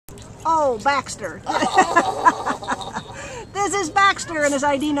Oh, Baxter. This is Baxter, and his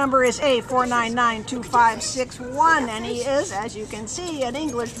ID number is A4992561, and he is, as you can see, an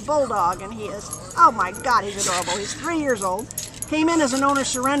English Bulldog, and he is, oh my God, he's adorable. He's 3 years old. Came in as an owner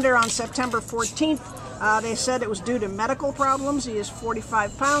surrender on September 14th. They said it was due to medical problems. He is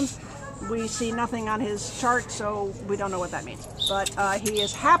 45 pounds. We see nothing on his chart, so we don't know what that means. But he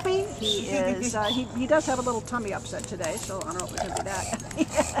is happy. He is. He does have a little tummy upset today, so I don't know if it could be that.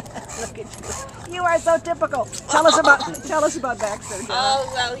 Look at you. You are so typical. Tell us about Baxter. John.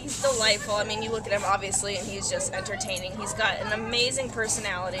 Oh well, he's delightful. I mean, you look at him obviously, and he's just entertaining. He's got an amazing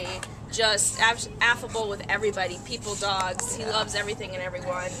personality. Just affable with everybody. People, dogs. He loves everything and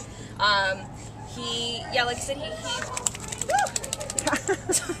everyone. Like I said,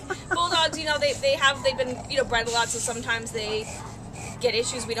 Bulldogs, they've been bred a lot, so sometimes they get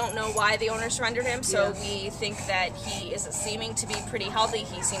issues. We don't know why the owner surrendered him, so we think that he is seeming to be pretty healthy.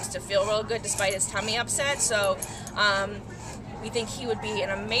 He seems to feel real good despite his tummy upset, so we think he would be an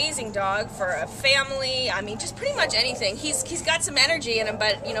amazing dog for a family. I mean, just pretty much anything. He's got some energy in him,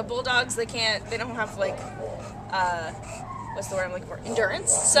 but Bulldogs, they don't have like what's the word I'm looking for?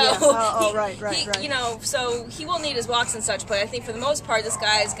 Endurance. So right. so he will need his walks and such, but I think for the most part, this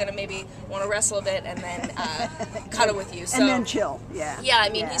guy is gonna maybe want to wrestle a bit and then cuddle with you. So, and then chill. Yeah. Yeah, I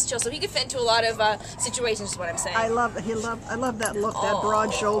mean he's chill, so he could fit into a lot of situations. Is what I'm saying. I love that look, that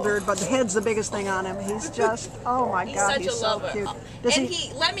broad-shouldered, but the head's the biggest thing on him. He's just, oh my God, he's such a lover. So cute.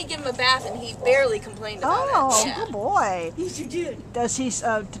 He let me give him a bath, and he barely complained about it. Oh, good boy. He's your dude. Does he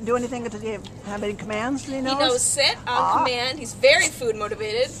do anything? Have any commands? He knows sit on command. He's very food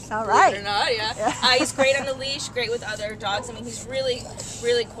motivated. All right. Believe it or not, yeah. He's great on the leash, great with other dogs. I mean, he's really,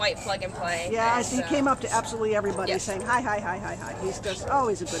 really quite plug and play. Yeah, and, he came up to absolutely everybody saying hi. He's just,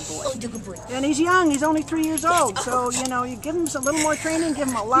 he's a good boy. Oh, he's a good boy. And he's young. He's only 3 years old. So, you give him a little more training, give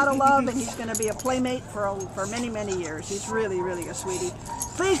him a lot of love, and he's going to be a playmate for many, many years. He's really, really a sweetie.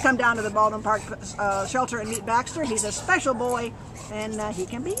 Please come down to the Baldwin Park shelter and meet Baxter. He's a special boy, and he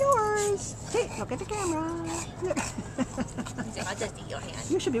can be yours. Hey, look at the camera. I'll just eat your hand.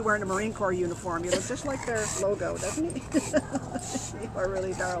 You should be wearing a Marine Corps uniform. You look just like their logo, doesn't it? You are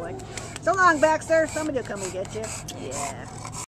really darling. So long, Baxter. Somebody will come and get you. Yeah.